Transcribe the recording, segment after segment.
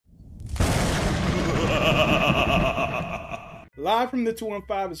Live from the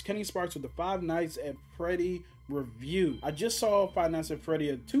 215 is Kenny Sparks with the Five Nights at Freddy review. I just saw Five Nights at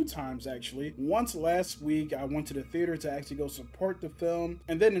Freddy 2 times actually. Once last week I went to the theater to actually go support the film,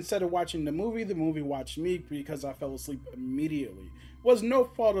 and then instead of watching the movie watched me because I fell asleep immediately. Was no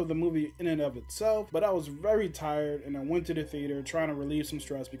fault of the movie in and of itself, but I was very tired and I went to the theater trying to relieve some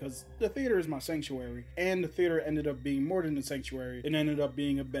stress because the theater is my sanctuary, and the theater ended up being more than a sanctuary. It ended up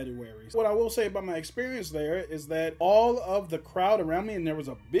being a beduary. What I will say about my experience there is that all of the crowd around me, and there was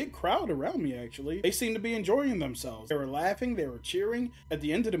a big crowd around me actually, they seemed to be enjoying themselves. They were laughing, they were cheering. At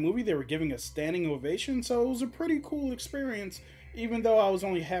the end of the movie they were giving a standing ovation, so it was a pretty cool experience, even though I was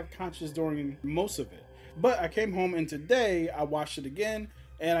only half conscious during most of it. But I came home and today I watched it again,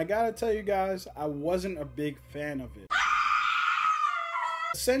 and I gotta tell you guys, I wasn't a big fan of it.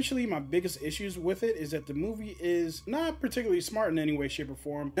 Essentially, my biggest issues with it is that the movie is not particularly smart in any way, shape, or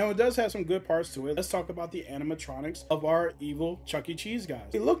form. Now, it does have some good parts to it. Let's talk about the animatronics of our evil Chuck E. Cheese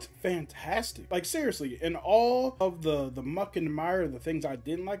guys. They looked fantastic. Like, seriously, in all of the muck and mire, the things I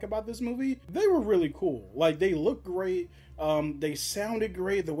didn't like about this movie, they were really cool. Like, they looked great. They sounded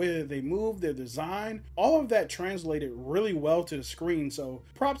great, the way that they moved, their design, all of that translated really well to the screen. So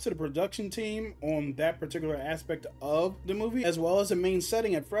props to the production team on that particular aspect of the movie, as well as the main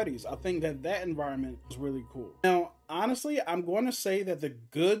setting at Freddy's. I think that that environment was really cool. Now, honestly, I'm going to say that the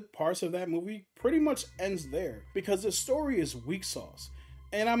good parts of that movie pretty much ends there because the story is weak sauce.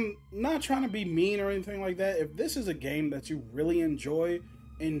 And I'm not trying to be mean or anything like that. If this is a game that you really enjoy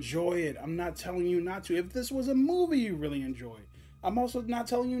it. I'm not telling you not to. If this was a movie you really enjoy, I'm also not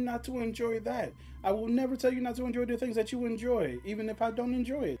telling you not to enjoy that. I will never tell you not to enjoy the things that you enjoy, even if I don't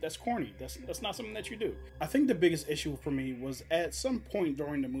enjoy it. That's corny. That's not something that you do. I think the biggest issue for me was at some point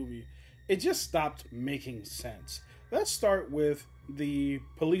during the movie, it just stopped making sense. Let's start with the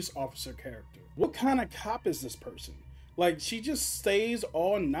police officer character. What kind of cop is this person? Like, she just stays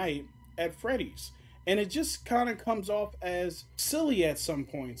all night at Freddy's. And it just kind of comes off as silly at some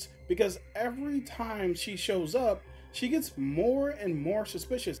points because every time she shows up, she gets more and more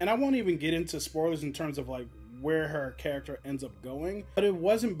suspicious. And I won't even get into spoilers in terms of like where her character ends up going, but it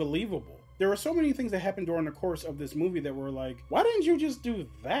wasn't believable. There were so many things that happened during the course of this movie that were like, why didn't you just do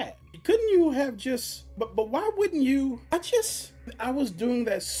that? Couldn't you have just, but why wouldn't you? I was doing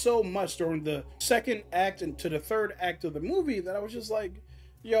that so much during the second act and to the third act of the movie that I was just like,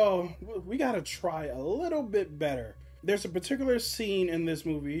 yo, we gotta try a little bit better. There's a particular scene in this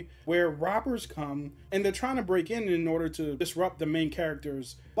movie where robbers come and they're trying to break in order to disrupt the main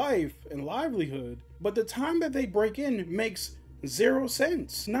character's life and livelihood. But the time that they break in makes zero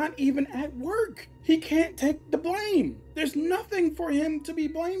sense. Not even at work. He can't take the blame. There's nothing for him to be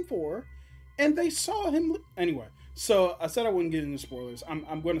blamed for. And they saw him. Anyway, so I said I wouldn't get into spoilers.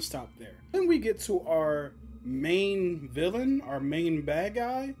 I'm going to stop there. Then we get to our main villain, our main bad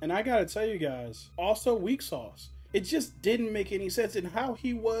guy, and I gotta tell you guys, also weak sauce. It just didn't make any sense in how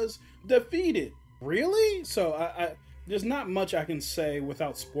he was defeated. Really? So I there's not much I can say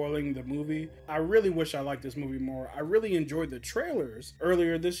without spoiling the movie. I really wish I liked this movie more. I really enjoyed the trailers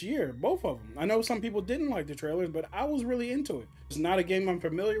earlier this year, both of them. I know some people didn't like the trailers, but I was really into it. It's not a game I'm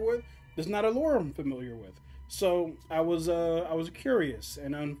familiar with. It's not a lore I'm familiar with. So I was curious,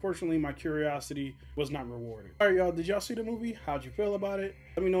 and unfortunately my curiosity was not rewarded. All right, y'all, did y'all see the movie? How'd you feel about it?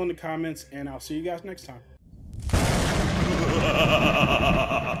 Let me know in the comments, and I'll see you guys next time.